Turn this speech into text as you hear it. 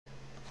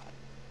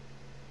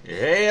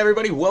Hey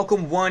everybody,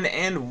 welcome one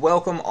and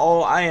welcome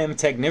all. I am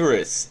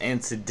Technivorous, and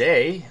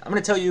today I'm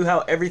going to tell you how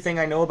everything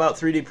I know about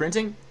 3D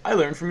printing I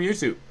learned from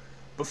YouTube.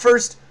 But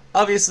first,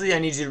 obviously I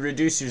need you to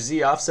reduce your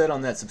Z offset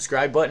on that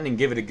subscribe button and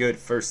give it a good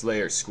first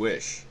layer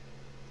squish.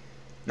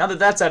 Now that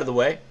that's out of the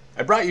way,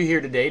 I brought you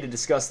here today to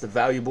discuss the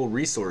valuable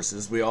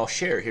resources we all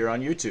share here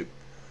on YouTube.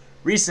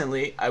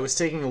 Recently, I was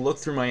taking a look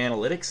through my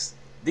analytics.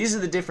 These are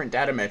the different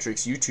data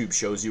metrics YouTube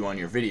shows you on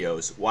your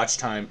videos: watch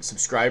time,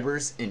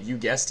 subscribers, and you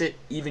guessed it,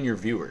 even your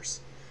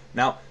viewers.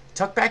 Now,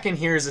 tucked back in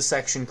here is a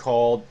section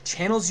called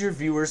Channels Your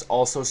Viewers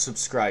Also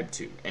Subscribe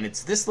To, and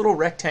it's this little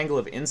rectangle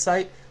of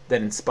insight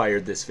that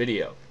inspired this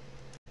video.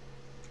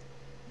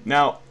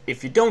 Now,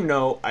 if you don't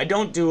know, I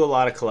don't do a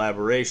lot of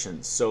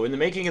collaborations, so in the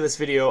making of this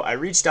video, I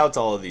reached out to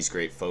all of these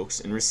great folks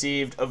and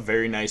received a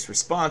very nice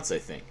response, I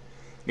think.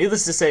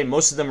 Needless to say,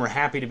 most of them were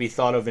happy to be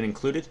thought of and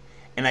included.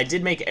 And I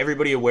did make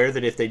everybody aware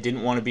that if they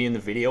didn't want to be in the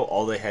video,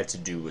 all they had to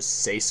do was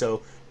say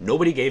so.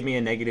 Nobody gave me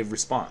a negative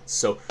response.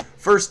 So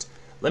first,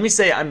 let me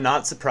say I'm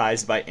not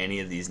surprised by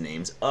any of these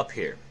names up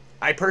here.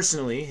 I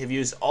personally have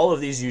used all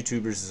of these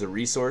YouTubers as a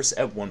resource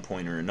at one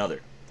point or another.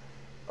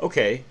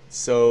 Okay,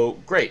 so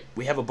great.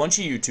 We have a bunch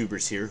of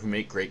YouTubers here who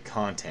make great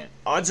content.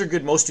 Odds are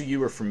good most of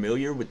you are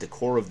familiar with the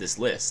core of this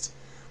list.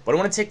 But I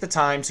want to take the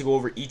time to go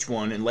over each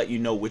one and let you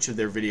know which of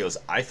their videos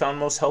I found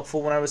most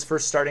helpful when I was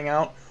first starting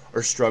out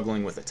or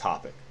struggling with a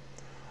topic.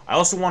 I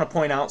also want to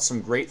point out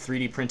some great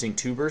 3D printing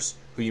tubers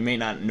who you may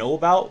not know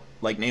about,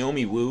 like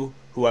Naomi Wu,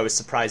 who I was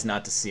surprised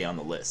not to see on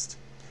the list.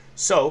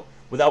 So,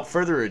 without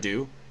further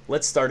ado,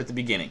 let's start at the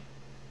beginning.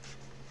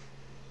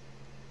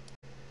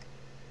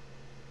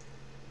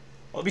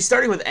 I'll be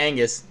starting with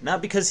Angus,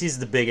 not because he's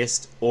the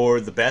biggest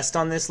or the best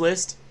on this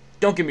list.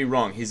 Don't get me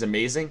wrong, he's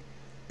amazing.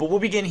 But we'll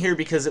begin here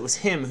because it was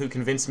him who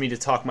convinced me to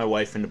talk my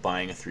wife into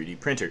buying a 3D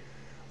printer.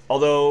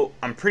 Although,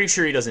 I'm pretty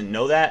sure he doesn't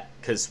know that,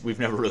 because we've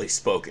never really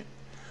spoken.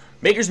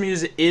 Maker's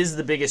Muse is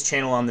the biggest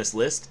channel on this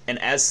list, and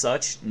as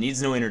such,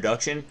 needs no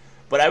introduction,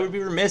 but I would be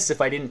remiss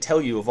if I didn't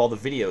tell you of all the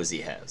videos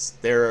he has.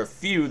 There are a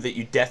few that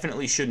you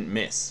definitely shouldn't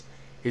miss.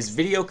 His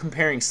video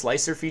comparing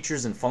slicer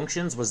features and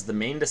functions was the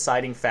main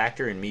deciding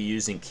factor in me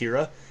using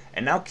Kira,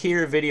 and now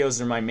Kira videos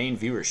are my main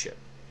viewership.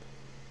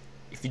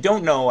 If you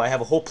don't know, I have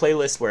a whole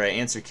playlist where I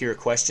answer Kira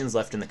questions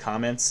left in the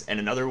comments, and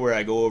another where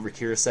I go over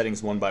Kira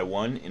settings one by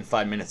one in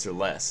 5 minutes or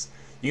less.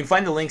 You can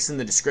find the links in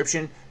the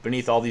description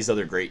beneath all these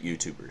other great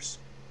YouTubers.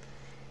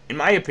 In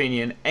my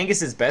opinion,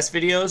 Angus's best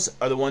videos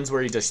are the ones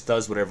where he just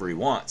does whatever he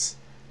wants.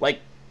 Like,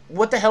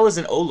 what the hell is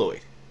an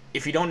oloid?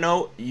 If you don't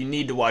know, you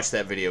need to watch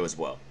that video as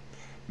well.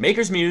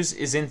 Maker's Muse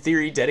is in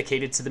theory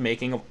dedicated to the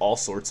making of all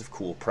sorts of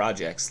cool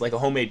projects, like a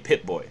homemade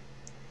Pip-Boy.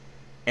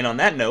 And on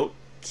that note,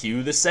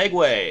 cue the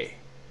segue!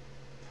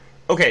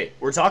 Okay,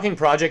 we're talking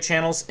project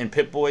channels and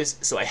Pip-Boys,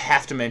 so I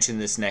have to mention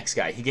this next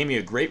guy. He gave me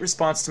a great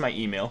response to my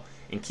email,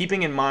 and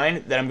keeping in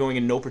mind that I'm going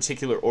in no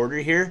particular order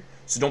here,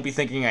 so don't be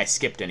thinking I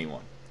skipped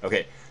anyone.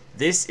 Okay,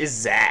 this is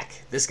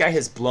Zach. This guy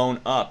has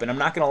blown up, and I'm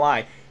not going to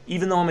lie,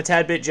 even though I'm a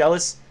tad bit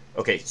jealous,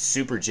 okay,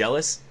 super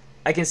jealous,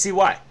 I can see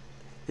why.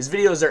 His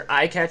videos are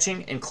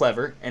eye-catching and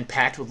clever, and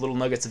packed with little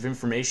nuggets of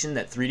information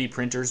that 3D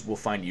printers will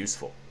find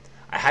useful.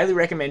 I highly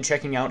recommend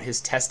checking out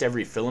his Test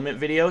Every Filament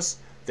videos.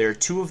 There are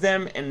 2 of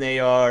them, and they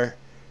are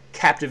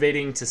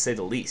captivating to say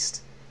the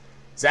least.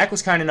 Zach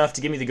was kind enough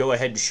to give me the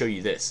go-ahead to show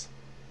you this.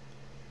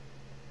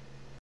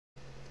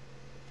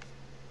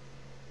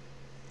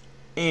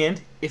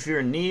 And if you're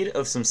in need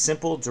of some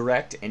simple,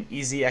 direct, and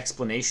easy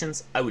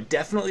explanations, I would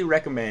definitely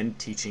recommend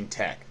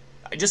TeachingTech.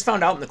 I just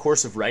found out in the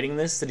course of writing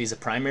this that he's a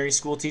primary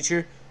school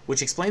teacher,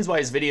 which explains why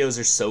his videos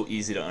are so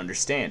easy to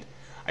understand.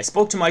 I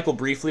spoke to Michael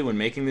briefly when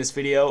making this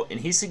video, and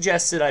he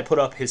suggested I put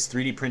up his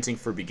 3D Printing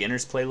for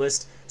Beginners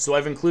playlist, so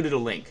I've included a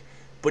link.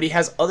 But he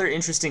has other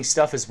interesting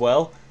stuff as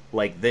well,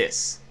 like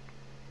this.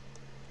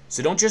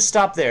 So don't just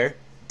stop there,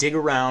 dig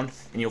around,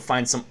 and you'll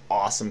find some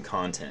awesome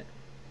content.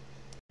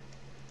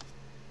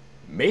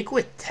 Make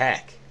with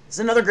Tech is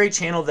another great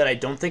channel that I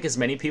don't think as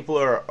many people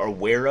are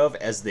aware of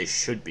as they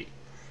should be.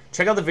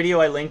 Check out the video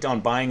I linked on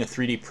buying a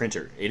 3D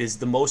printer. It is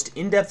the most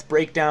in-depth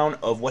breakdown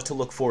of what to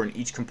look for in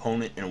each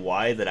component and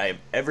why that I have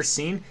ever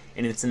seen,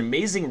 and it's an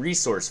amazing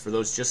resource for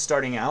those just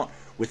starting out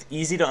with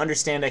easy to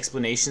understand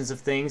explanations of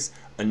things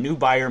a new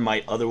buyer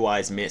might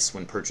otherwise miss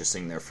when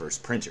purchasing their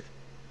first printer.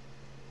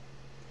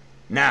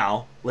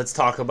 Now, let's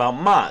talk about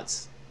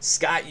mods.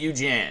 Scott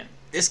Eugen.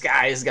 This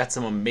guy has got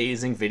some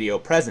amazing video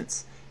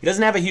presence. He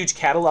doesn't have a huge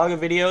catalog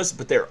of videos,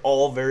 but they're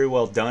all very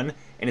well done,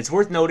 and it's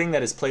worth noting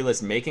that his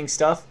playlist Making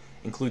Stuff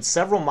includes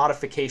several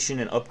modification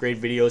and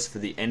upgrade videos for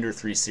the Ender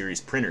 3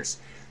 series printers.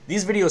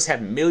 These videos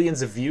have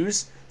millions of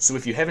views, so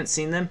if you haven't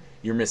seen them,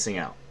 you're missing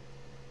out.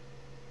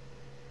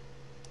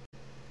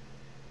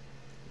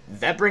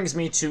 That brings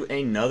me to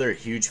another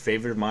huge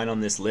favorite of mine on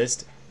this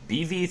list,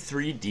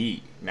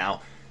 BV3D.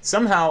 Now,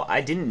 somehow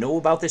I didn't know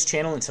about this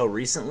channel until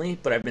recently,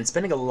 but I've been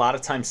spending a lot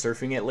of time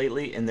surfing it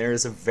lately, and there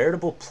is a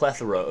veritable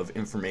plethora of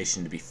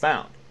information to be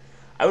found.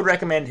 I would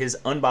recommend his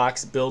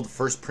unbox, build,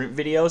 first print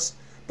videos,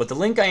 but the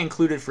link I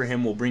included for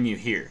him will bring you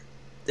here.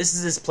 This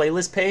is his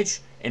playlist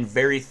page, and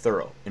very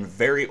thorough and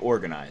very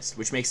organized,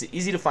 which makes it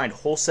easy to find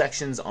whole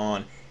sections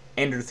on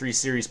Ender 3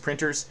 series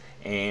printers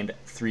and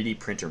 3D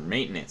printer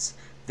maintenance.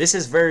 This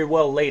is very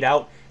well laid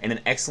out and an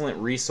excellent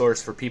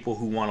resource for people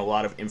who want a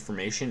lot of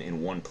information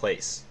in one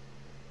place.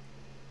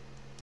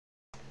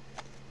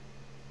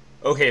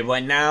 Okay, by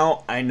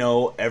now I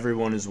know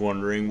everyone is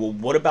wondering, well,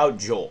 what about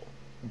Joel?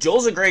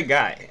 Joel's a great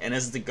guy, and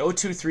as the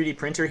go-to 3D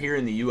printer here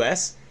in the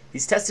US,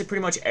 he's tested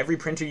pretty much every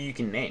printer you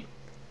can name.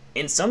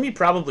 And some you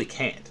probably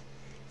can't.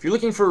 If you're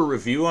looking for a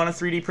review on a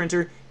 3D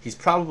printer, he's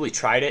probably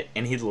tried it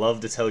and he'd love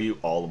to tell you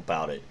all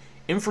about it.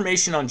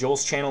 Information on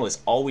Joel's channel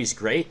is always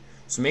great,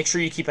 so make sure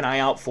you keep an eye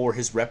out for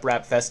his rep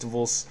rap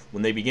festivals.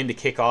 When they begin to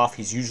kick off,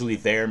 he's usually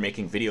there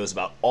making videos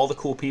about all the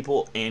cool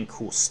people and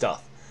cool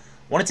stuff.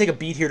 I want to take a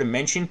beat here to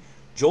mention,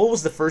 Joel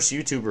was the first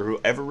YouTuber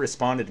who ever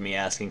responded to me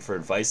asking for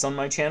advice on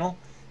my channel.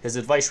 His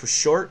advice was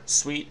short,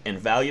 sweet, and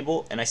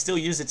valuable, and I still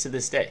use it to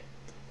this day.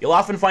 You'll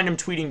often find him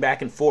tweeting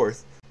back and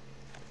forth.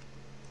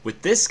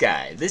 With this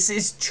guy, this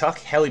is Chuck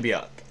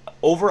Hellybyuck,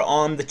 over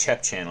on the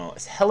Chep channel.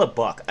 It's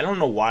hellybyuck. I don't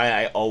know why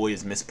I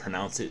always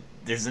mispronounce it.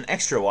 There's an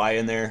extra Y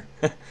in there.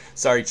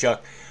 Sorry,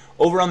 Chuck.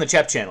 Over on the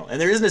Chep channel.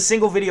 And there isn't a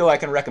single video I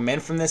can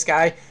recommend from this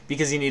guy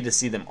because you need to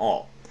see them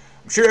all.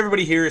 I'm sure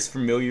everybody here is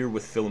familiar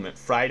with Filament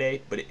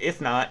Friday, but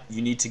if not,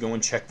 you need to go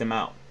and check them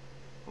out.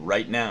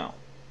 Right now.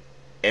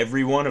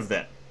 Every one of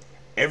them.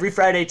 Every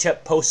Friday,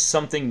 Chep posts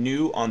something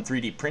new on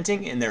 3D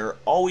printing, and they're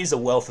always a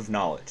wealth of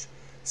knowledge.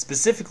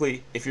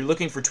 Specifically, if you're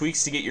looking for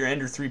tweaks to get your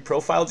Ender 3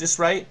 profile just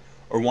right,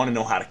 or want to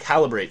know how to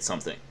calibrate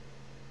something.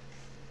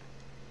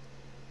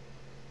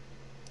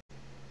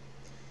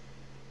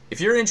 If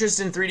your interest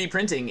in 3D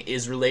printing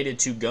is related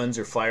to guns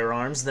or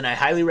firearms, then I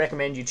highly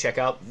recommend you check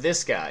out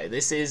this guy.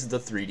 This is the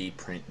 3D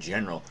Print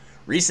General.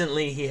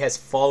 Recently, he has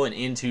fallen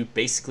into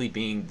basically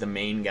being the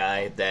main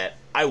guy that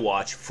I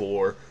watch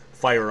for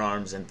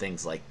firearms and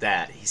things like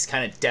that. He's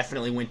kind of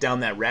definitely went down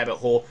that rabbit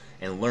hole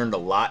and learned a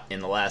lot in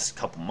the last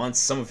couple months.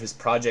 Some of his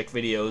project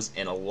videos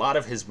and a lot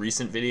of his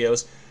recent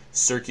videos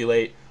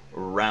circulate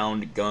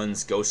around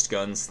guns, ghost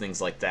guns, things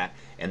like that,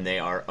 and they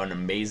are an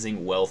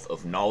amazing wealth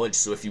of knowledge.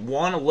 So if you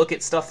want to look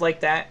at stuff like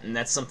that and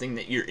that's something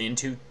that you're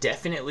into,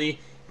 definitely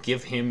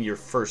give him your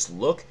first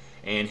look,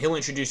 and he'll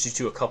introduce you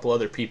to a couple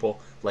other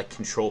people like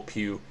Control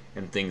Pew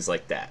and things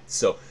like that.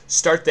 So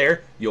start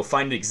there, you'll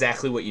find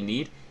exactly what you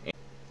need.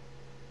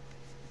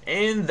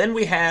 And then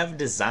we have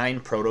design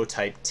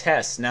prototype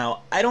tests.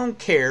 Now, I don't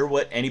care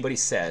what anybody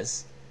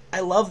says. I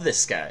love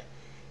this guy.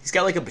 He's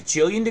got like a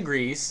bajillion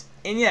degrees,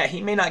 and yeah,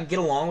 he may not get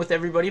along with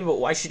everybody, but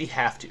why should he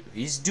have to?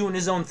 He's doing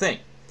his own thing.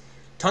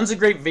 Tons of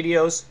great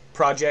videos,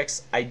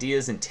 projects,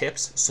 ideas, and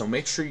tips, so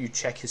make sure you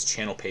check his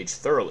channel page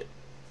thoroughly.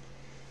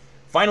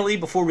 Finally,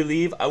 before we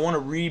leave, I want to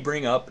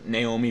re-bring up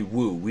Naomi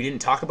Wu. We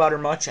didn't talk about her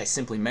much, I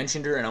simply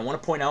mentioned her, and I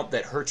want to point out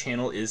that her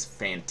channel is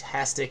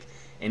fantastic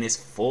and is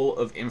full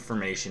of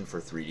information for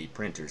 3D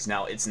printers.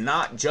 Now, it's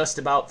not just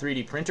about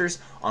 3D printers.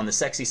 On the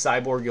Sexy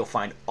Cyborg, you'll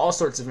find all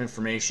sorts of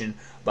information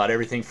about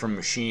everything from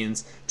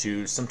machines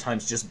to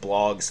sometimes just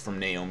blogs from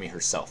Naomi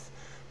herself.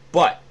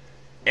 But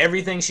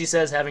everything she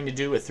says having to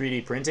do with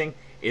 3D printing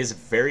is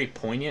very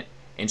poignant,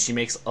 and she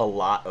makes a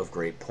lot of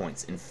great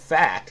points. In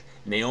fact,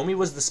 Naomi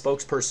was the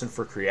spokesperson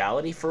for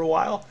Creality for a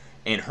while,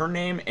 and her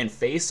name and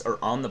face are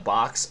on the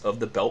box of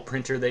the belt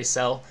printer they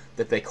sell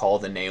that they call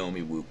the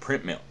Naomi Wu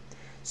Print Mill.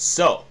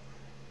 So,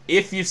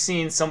 if you've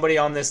seen somebody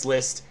on this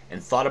list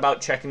and thought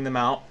about checking them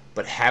out,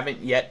 but haven't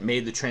yet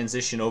made the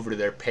transition over to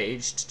their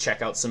page to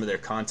check out some of their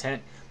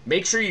content,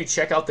 make sure you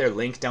check out their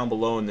link down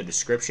below in the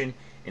description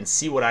and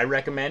see what I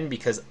recommend,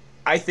 because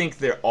I think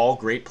they're all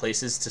great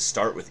places to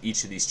start with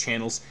each of these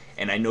channels,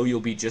 and I know you'll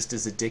be just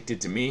as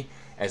addicted to me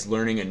as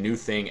learning a new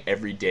thing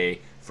every day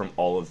from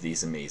all of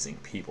these amazing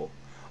people.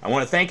 I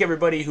want to thank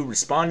everybody who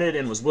responded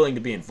and was willing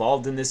to be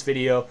involved in this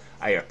video.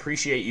 I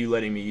appreciate you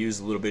letting me use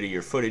a little bit of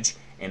your footage,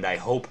 and I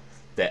hope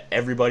that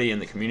everybody in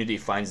the community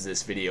finds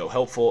this video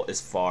helpful as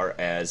far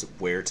as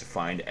where to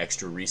find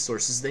extra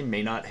resources they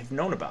may not have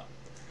known about.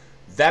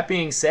 That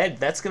being said,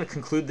 that's going to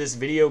conclude this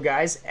video,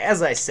 guys.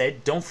 As I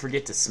said, don't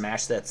forget to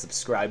smash that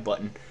subscribe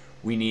button.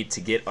 We need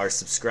to get our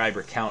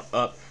subscriber count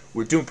up.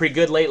 We're doing pretty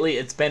good lately.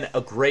 It's been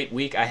a great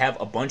week. I have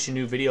a bunch of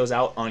new videos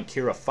out on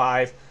Kira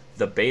 5,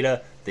 the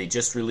beta. They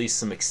just released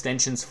some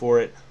extensions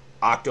for it.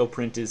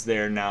 Octoprint is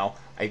there now.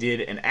 I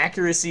did an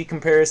accuracy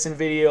comparison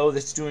video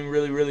that's doing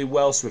really, really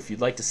well, so if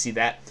you'd like to see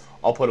that,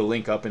 I'll put a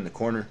link up in the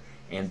corner.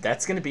 And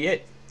that's going to be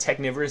it.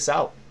 Technivorous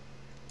out.